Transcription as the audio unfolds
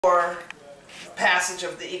for passage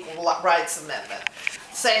of the Equal Rights Amendment.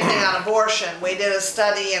 Same thing on abortion. We did a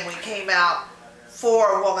study and we came out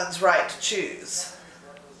for a woman's right to choose.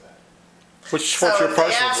 What's So your if they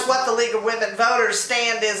personal? ask what the League of Women Voters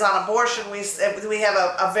stand is on abortion, we have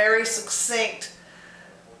a very succinct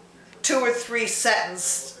 2 or 3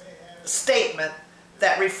 sentence statement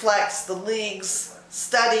that reflects the League's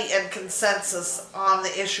study and consensus on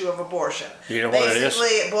the issue of abortion. You know what it is? Basically,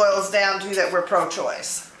 it boils down to that we're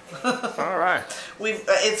pro-choice. All right.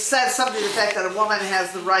 It says something to the effect that a woman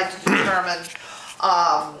has the right to determine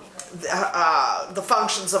the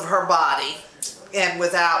functions of her body, and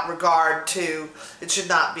without regard to, it should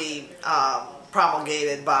not be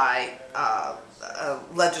promulgated by a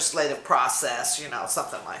legislative process, you know,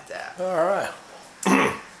 something like that. All right.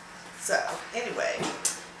 So, anyway,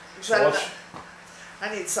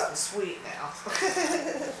 I need something sweet now.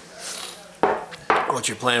 What's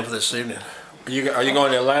your plan for this evening? Are you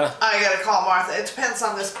going to Atlanta? I gotta call Martha. It depends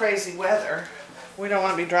on this crazy weather. We don't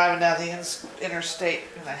want to be driving down the interstate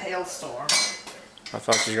in a hailstorm. I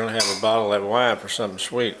thought you were going to have a bottle of that wine for something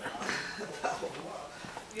sweet.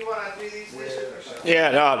 You want to do these dishes or something?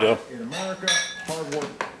 Yeah, no, I'll do. In America, hard work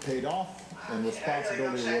paid off and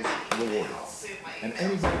responsibility was rewarded. And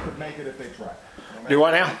anybody could make it if they tried. Do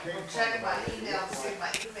what now? I'm checking my email to see if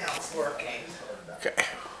my email's working. Okay.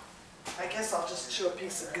 I guess I'll just chew a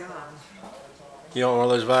piece of gum. You want one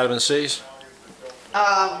of those vitamin C's? No,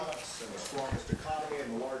 I'll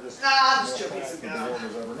just chew a piece of gum.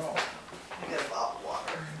 You get a bottle of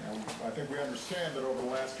water. I think we understand that over the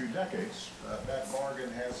last few decades, that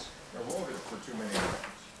bargain has eroded for too many Americans.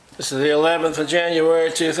 This is the 11th of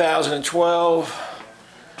January 2012.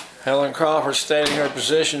 Helen Crawford stating her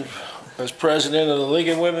position as president of the League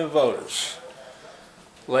of Women Voters.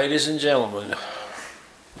 Ladies and gentlemen,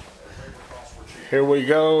 here we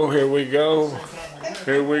go, here we go,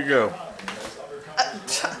 here we go.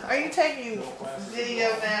 Are you taking video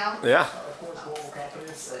now? Yeah.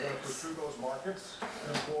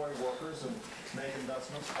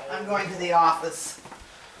 I'm going to the office.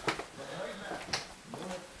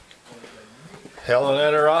 Helen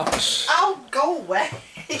at her office. Oh, go away.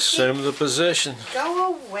 Assume the position.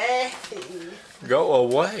 Go away. Go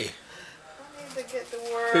away. I need to get the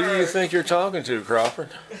word. Who do you think you're talking to, Crawford?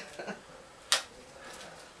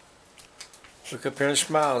 Look up here and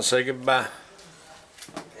smile and say goodbye.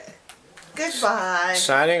 Okay. Goodbye.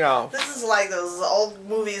 Signing off. This is like those old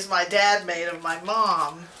movies my dad made of my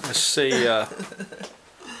mom. Let's see.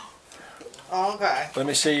 Okay. Let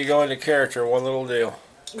me see you go into character. One little deal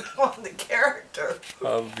On the character.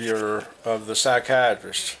 of the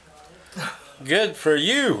psychiatrist. Good for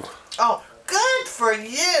you. Oh, good for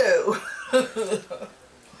you. Okay,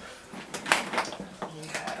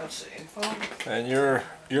 let's see. And you're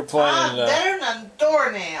playing. Better than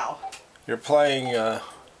doornail. You're playing.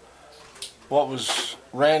 What was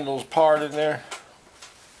Randall's part in there?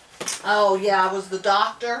 Oh yeah, I was the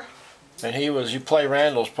doctor. And you play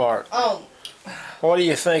Randall's part. Oh. What do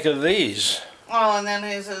you think of these? Oh, and then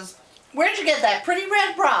he says, "Where'd you get that pretty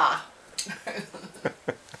red bra?"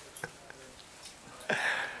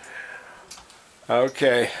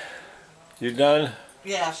 Okay, you done?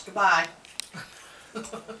 Yes. Goodbye.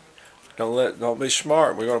 Don't be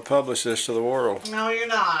smart. We're going to publish this to the world. No, you're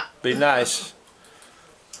not. Be nice.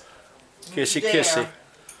 Kissy, Dare. kissy.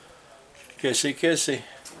 Kissy, kissy.